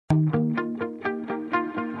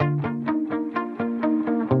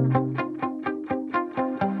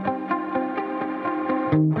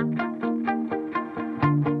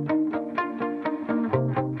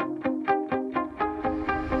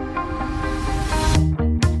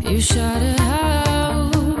shut it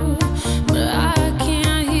out, but I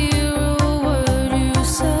can't hear a word you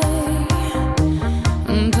say.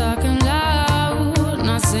 I'm talking loud,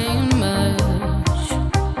 not saying much.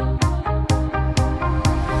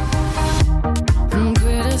 I'm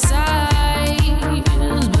criticized,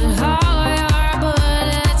 but how your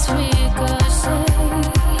bullets ricochet.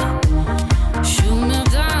 Shoot me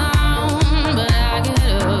down, but I get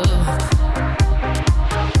up.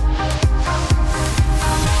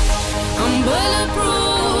 I'm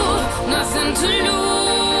bulletproof, nothing to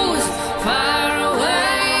lose. Far away,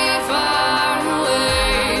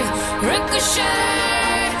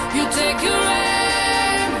 ricochet. You take your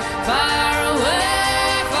aim. Far away.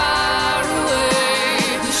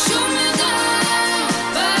 You shoot me down,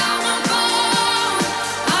 but I won't fall.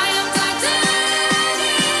 I am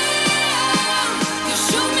titanium. You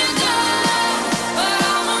shoot me down, but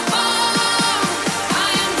I won't fall. I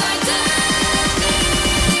am titanium.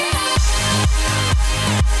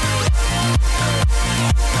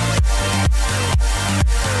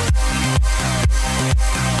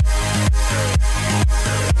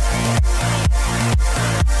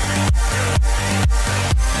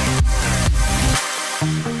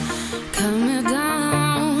 Cut me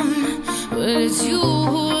down, but it's you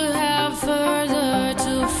who have further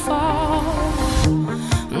to fall.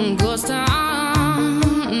 Ghost town,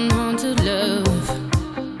 haunted love.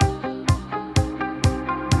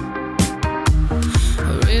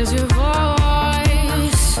 Raise your